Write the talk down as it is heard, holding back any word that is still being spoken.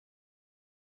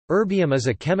Erbium is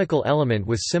a chemical element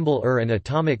with symbol Ur and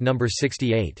atomic number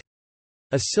 68.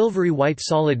 A silvery white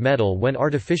solid metal when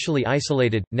artificially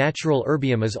isolated. Natural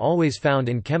erbium is always found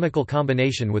in chemical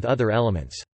combination with other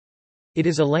elements. It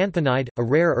is a lanthanide, a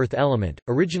rare earth element,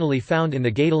 originally found in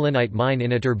the gadolinite mine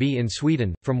in Ytterby in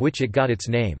Sweden, from which it got its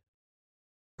name.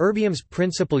 Erbium's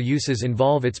principal uses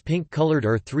involve its pink-colored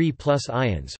Ur3+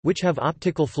 ions, which have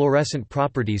optical fluorescent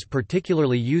properties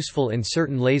particularly useful in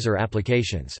certain laser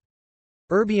applications.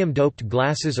 Erbium-doped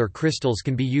glasses or crystals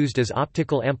can be used as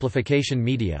optical amplification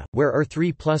media, where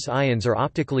Ur3+ ions are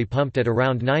optically pumped at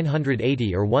around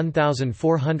 980 or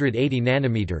 1480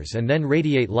 nanometers and then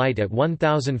radiate light at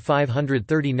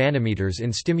 1530 nanometers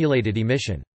in stimulated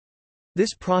emission.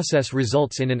 This process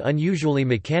results in an unusually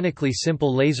mechanically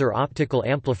simple laser optical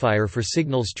amplifier for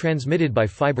signals transmitted by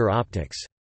fiber optics.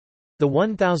 The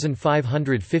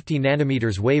 1550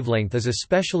 nanometers wavelength is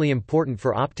especially important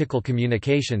for optical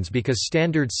communications because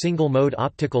standard single-mode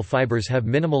optical fibers have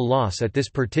minimal loss at this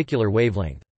particular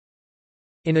wavelength.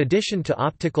 In addition to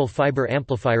optical fiber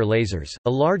amplifier lasers, a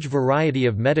large variety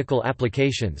of medical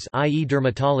applications i.e.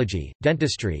 dermatology,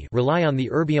 dentistry rely on the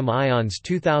erbium ion's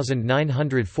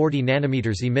 2940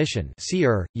 nanometers emission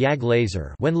YAG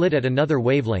laser when lit at another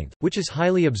wavelength, which is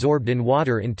highly absorbed in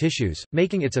water in tissues,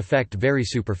 making its effect very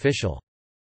superficial.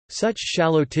 Such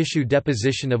shallow tissue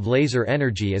deposition of laser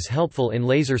energy is helpful in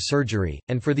laser surgery,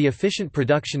 and for the efficient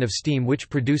production of steam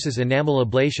which produces enamel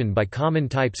ablation by common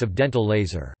types of dental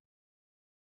laser.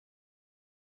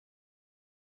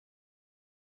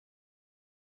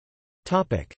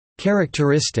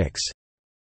 Characteristics.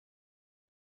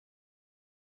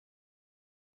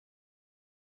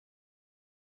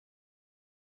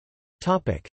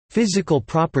 Physical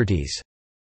properties.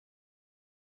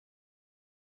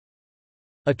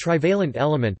 A trivalent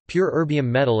element, pure erbium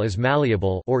metal is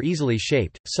malleable or easily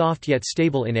shaped, soft yet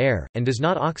stable in air, and does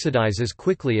not oxidize as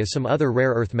quickly as some other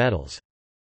rare earth metals.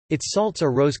 Its salts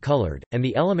are rose-colored, and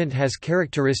the element has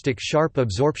characteristic sharp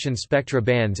absorption spectra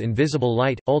bands in visible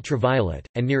light, ultraviolet,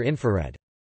 and near-infrared.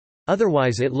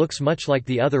 Otherwise it looks much like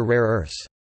the other rare earths.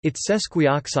 Its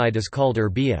sesquioxide is called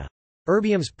erbia.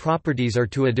 Erbium's properties are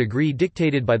to a degree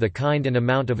dictated by the kind and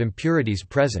amount of impurities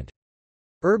present.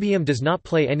 Erbium does not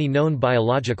play any known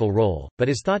biological role, but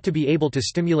is thought to be able to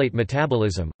stimulate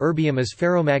metabolism. Erbium is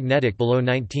ferromagnetic below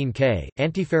 19 K,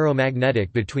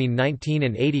 antiferromagnetic between 19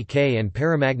 and 80 K, and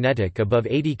paramagnetic above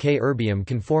 80 K. Erbium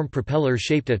can form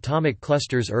propeller-shaped atomic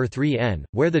clusters Ur3n,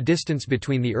 where the distance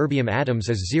between the erbium atoms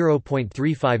is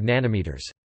 0.35 nanometers.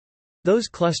 Those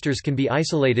clusters can be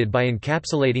isolated by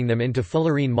encapsulating them into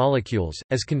fullerene molecules,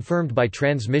 as confirmed by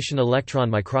transmission electron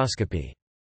microscopy.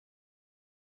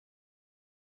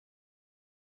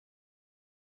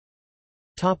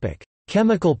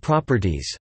 Chemical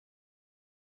properties.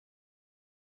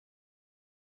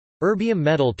 Erbium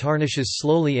metal tarnishes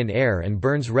slowly in air and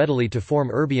burns readily to form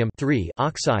erbium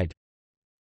oxide.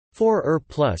 4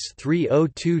 plus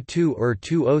 3022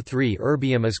 203.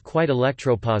 Erbium is quite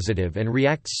electropositive and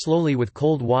reacts slowly with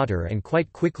cold water and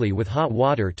quite quickly with hot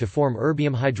water to form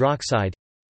erbium hydroxide.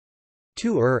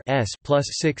 2 S plus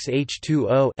 6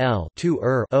 H2O L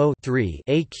 2 O 3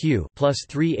 AQ plus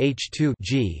 3 H2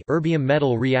 G. Erbium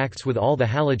metal reacts with all the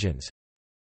halogens.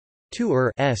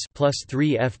 2 S plus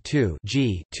 3 F2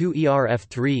 G 2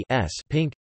 ErF3 S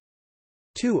pink.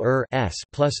 2 S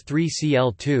plus 3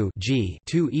 Cl2 G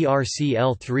 2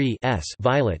 ErCl3 S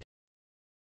violet.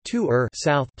 2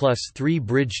 south plus 3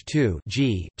 bridge 2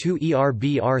 G 2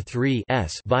 ErBr3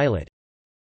 S violet.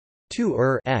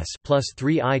 2 S plus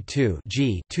 3 I2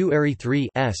 G 2 Eri3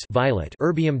 S violet.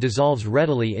 Erbium dissolves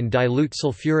readily in dilute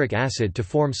sulfuric acid to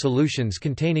form solutions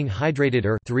containing hydrated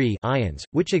Ur ions,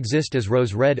 which exist as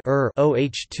rose-red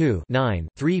OH2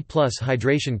 3 plus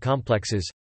hydration complexes.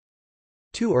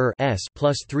 2 S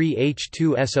plus 3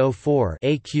 H2SO4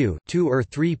 AQ 2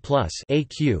 3 plus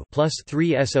AQ plus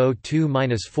 3 SO2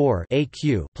 minus 4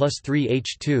 AQ plus 3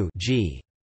 H2 G.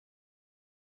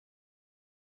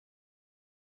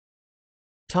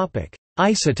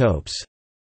 Isotopes.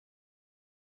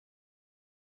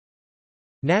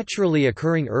 Naturally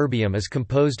occurring erbium is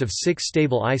composed of 6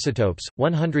 stable isotopes: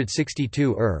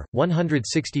 162 Ur,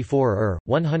 164 Ur,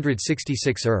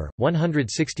 166 Ur,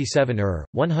 167 Ur,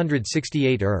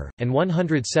 168 Ur, and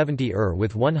 170 Ur,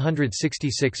 with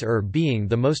 166 Ur being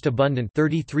the most abundant,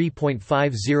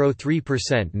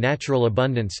 33.503% natural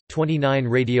abundance. 29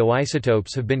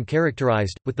 radioisotopes have been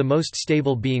characterized, with the most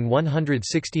stable being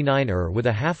 169 Ur with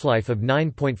a half-life of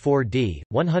 9.4 d,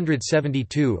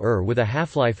 172 Ur with a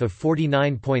half-life of 49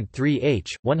 99.3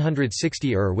 H,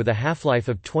 160 Ur with a half-life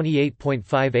of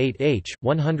 28.58 H,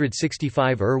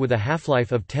 165 Ur with a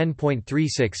half-life of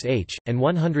 10.36 H, and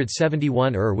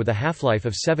 171 Ur with a half-life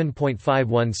of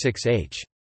 7.516 H.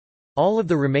 All of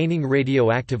the remaining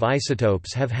radioactive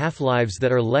isotopes have half-lives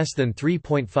that are less than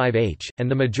 3.5 H, and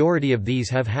the majority of these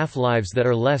have half-lives that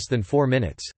are less than 4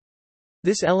 minutes.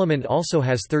 This element also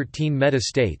has 13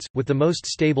 meta-states, with the most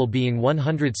stable being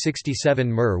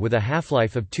 167 Mr with a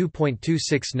half-life of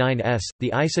 2.269 s.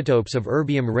 The isotopes of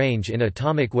erbium range in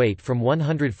atomic weight from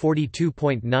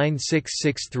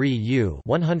 142.9663 U,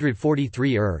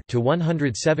 143 Ur, to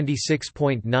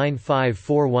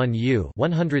 176.9541 U,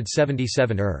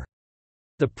 177 Ur.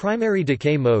 The primary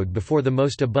decay mode before the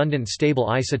most abundant stable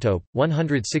isotope,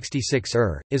 166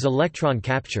 Ur, is electron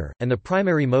capture, and the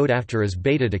primary mode after is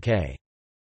beta decay.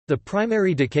 The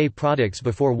primary decay products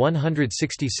before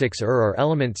 166 Ur are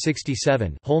element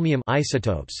 67 holmium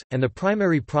isotopes, and the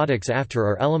primary products after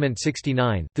are element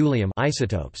 69 thulium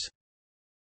isotopes.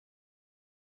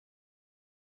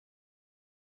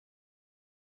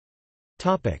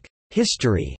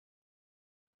 History.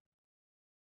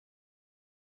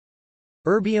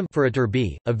 Erbium for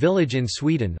Ytterby, a village in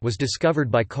Sweden, was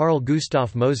discovered by Carl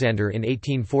Gustaf Mosander in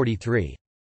 1843.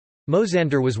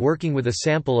 Mosander was working with a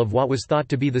sample of what was thought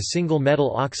to be the single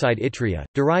metal oxide yttria,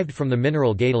 derived from the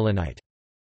mineral gadolinite.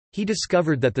 He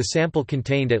discovered that the sample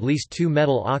contained at least 2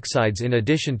 metal oxides in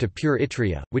addition to pure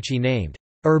yttria, which he named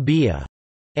Erbia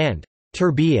and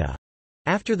Turbia,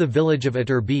 after the village of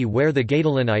Ytterby where the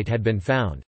gadolinite had been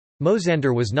found.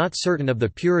 Mosander was not certain of the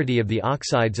purity of the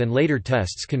oxides, and later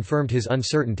tests confirmed his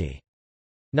uncertainty.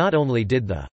 Not only did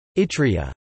the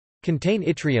yttria contain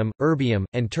yttrium, erbium,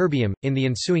 and terbium, in the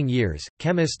ensuing years,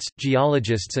 chemists,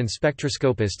 geologists and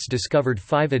spectroscopists discovered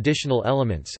 5 additional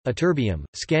elements: ytterbium,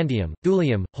 scandium,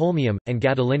 thulium, holmium, and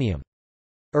gadolinium.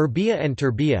 Erbia and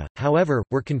turbia, however,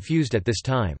 were confused at this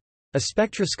time. A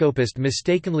spectroscopist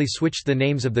mistakenly switched the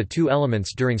names of the 2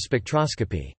 elements during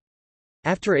spectroscopy.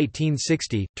 After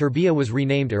 1860, turbia was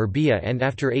renamed erbia, and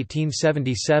after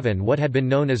 1877 what had been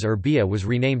known as erbia was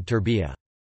renamed turbia.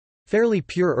 Fairly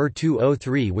pure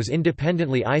Ur-2O3 was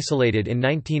independently isolated in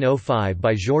 1905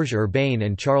 by Georges Urbain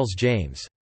and Charles James.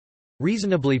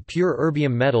 Reasonably pure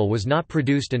erbium metal was not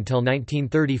produced until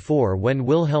 1934 when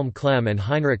Wilhelm Klemm and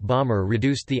Heinrich Baumer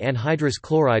reduced the anhydrous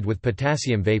chloride with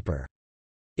potassium vapor.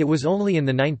 It was only in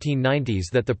the 1990s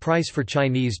that the price for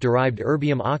Chinese-derived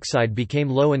erbium oxide became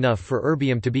low enough for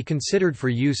erbium to be considered for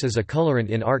use as a colorant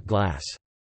in art glass.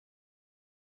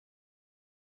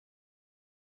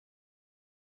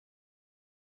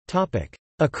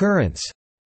 Occurrence.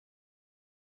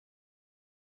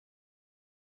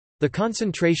 The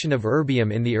concentration of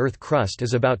erbium in the Earth crust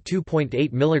is about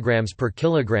 2.8 mg per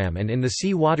kilogram and in the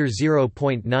sea water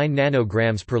 0.9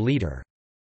 nanograms per liter.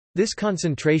 This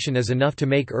concentration is enough to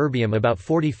make erbium about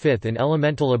 45th in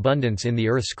elemental abundance in the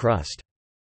Earth's crust.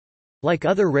 Like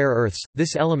other rare earths,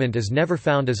 this element is never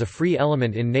found as a free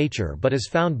element in nature but is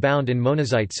found bound in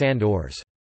monazite sand ores.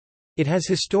 It has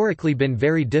historically been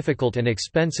very difficult and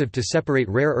expensive to separate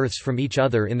rare earths from each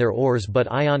other in their ores, but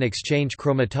ion exchange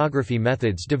chromatography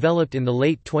methods developed in the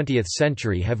late 20th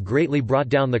century have greatly brought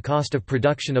down the cost of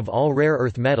production of all rare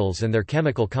earth metals and their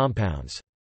chemical compounds.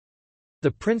 The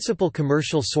principal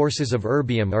commercial sources of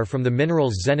erbium are from the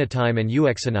minerals xenotime and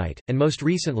euxenite, and most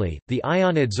recently, the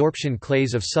ion adsorption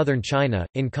clays of southern China.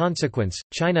 In consequence,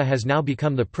 China has now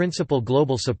become the principal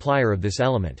global supplier of this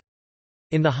element.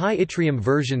 In the high yttrium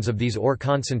versions of these ore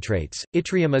concentrates,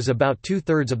 yttrium is about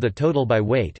 2/3 of the total by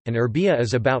weight, and erbia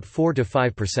is about 4 to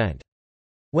 5%.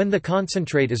 When the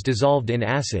concentrate is dissolved in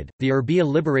acid, the erbia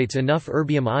liberates enough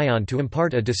erbium ion to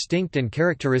impart a distinct and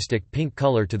characteristic pink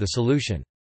color to the solution.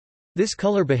 This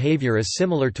color behavior is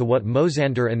similar to what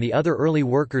Mosander and the other early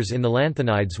workers in the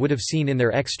lanthanides would have seen in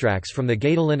their extracts from the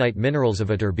gadolinite minerals of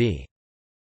Ytterby.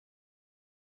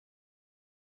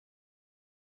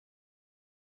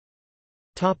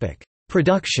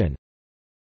 Production.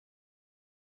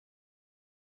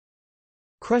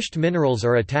 Crushed minerals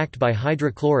are attacked by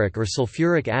hydrochloric or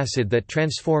sulfuric acid that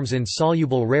transforms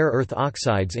insoluble rare earth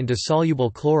oxides into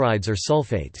soluble chlorides or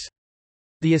sulfates.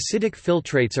 The acidic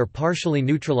filtrates are partially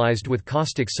neutralized with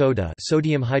caustic soda,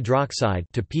 sodium hydroxide,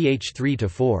 to pH 3 to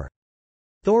 4.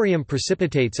 Thorium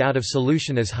precipitates out of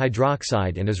solution as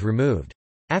hydroxide and is removed.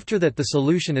 After that, the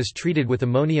solution is treated with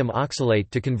ammonium oxalate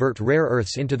to convert rare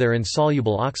earths into their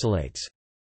insoluble oxalates.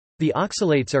 The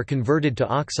oxalates are converted to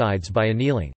oxides by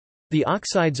annealing. The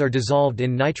oxides are dissolved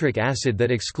in nitric acid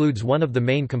that excludes one of the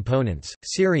main components,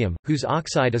 cerium, whose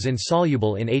oxide is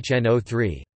insoluble in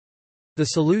HNO3. The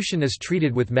solution is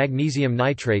treated with magnesium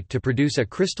nitrate to produce a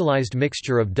crystallized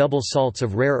mixture of double salts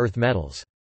of rare earth metals.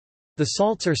 The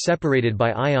salts are separated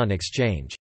by ion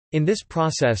exchange. In this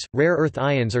process, rare earth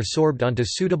ions are sorbed onto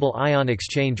suitable ion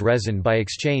exchange resin by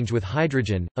exchange with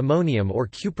hydrogen, ammonium or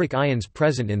cupric ions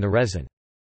present in the resin.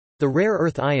 The rare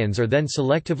earth ions are then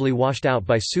selectively washed out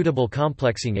by suitable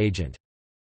complexing agent.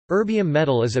 Erbium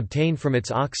metal is obtained from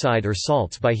its oxide or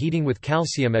salts by heating with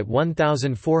calcium at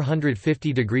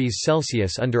 1450 degrees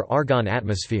Celsius under argon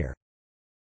atmosphere.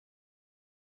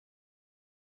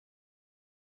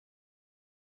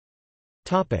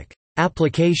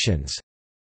 Applications.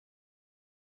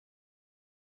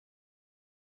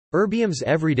 Erbium's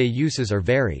everyday uses are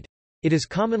varied. It is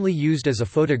commonly used as a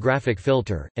photographic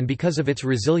filter, and because of its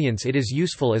resilience it is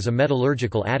useful as a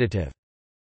metallurgical additive.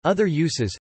 Other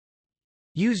uses: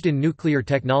 used in nuclear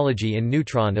technology in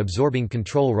neutron-absorbing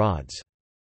control rods.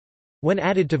 When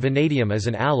added to vanadium as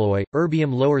an alloy,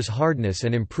 erbium lowers hardness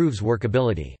and improves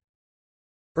workability.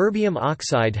 Erbium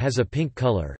oxide has a pink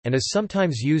color, and is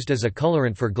sometimes used as a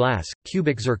colorant for glass,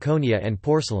 cubic zirconia and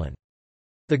porcelain.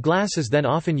 The glass is then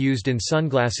often used in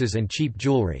sunglasses and cheap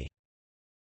jewelry.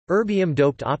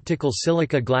 Erbium-doped optical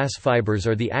silica glass fibers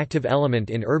are the active element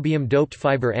in erbium-doped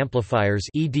fiber amplifiers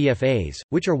 (EDFAs),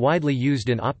 which are widely used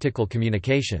in optical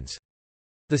communications.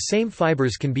 The same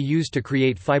fibers can be used to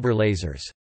create fiber lasers.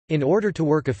 In order to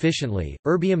work efficiently,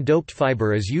 erbium-doped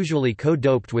fiber is usually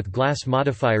co-doped with glass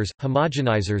modifiers,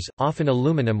 homogenizers, often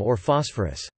aluminum or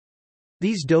phosphorus.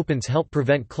 These dopants help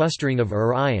prevent clustering of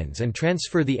ions and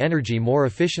transfer the energy more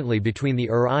efficiently between the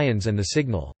ions and the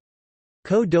signal.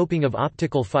 Co-doping of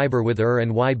optical fiber with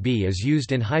and Yb is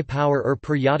used in high-power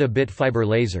per yada bit fiber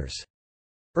lasers.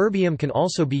 Erbium can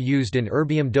also be used in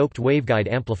erbium-doped waveguide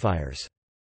amplifiers.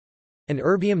 An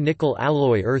erbium-nickel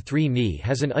alloy Er3Ni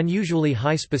has an unusually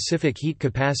high specific heat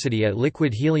capacity at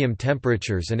liquid helium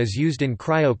temperatures and is used in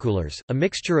cryocoolers. A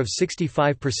mixture of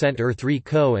 65%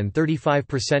 Er3Co and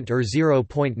 35% Er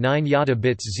 0.9 yada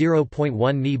bits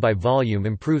 0.1 Ni by volume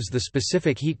improves the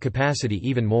specific heat capacity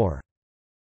even more.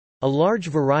 A large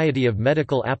variety of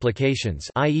medical applications,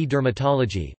 i.e.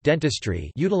 dermatology,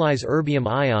 dentistry, utilize erbium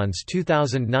ions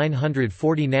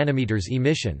 2940 nanometers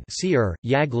emission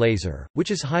 (YAG) laser, which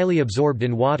is highly absorbed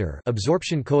in water,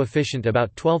 absorption coefficient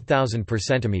about 12,000 per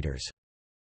centimeters.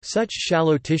 Such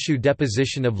shallow tissue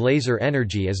deposition of laser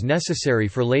energy is necessary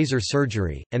for laser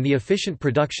surgery, and the efficient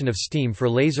production of steam for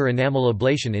laser enamel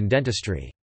ablation in dentistry.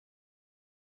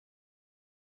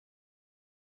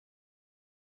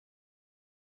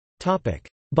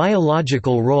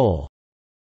 Biological role.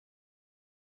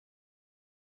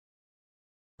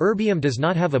 Erbium does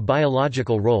not have a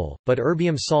biological role, but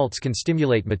erbium salts can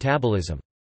stimulate metabolism.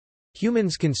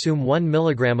 Humans consume 1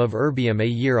 mg of erbium a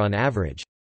year on average.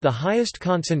 The highest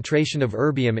concentration of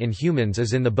erbium in humans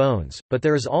is in the bones, but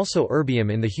there is also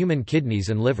erbium in the human kidneys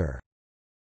and liver.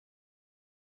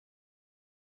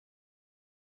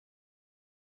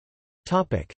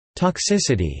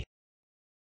 Toxicity.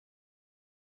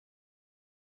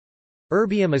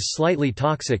 Erbium is slightly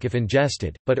toxic if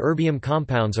ingested, but erbium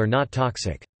compounds are not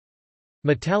toxic.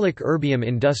 Metallic erbium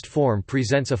in dust form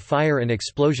presents a fire and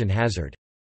explosion hazard.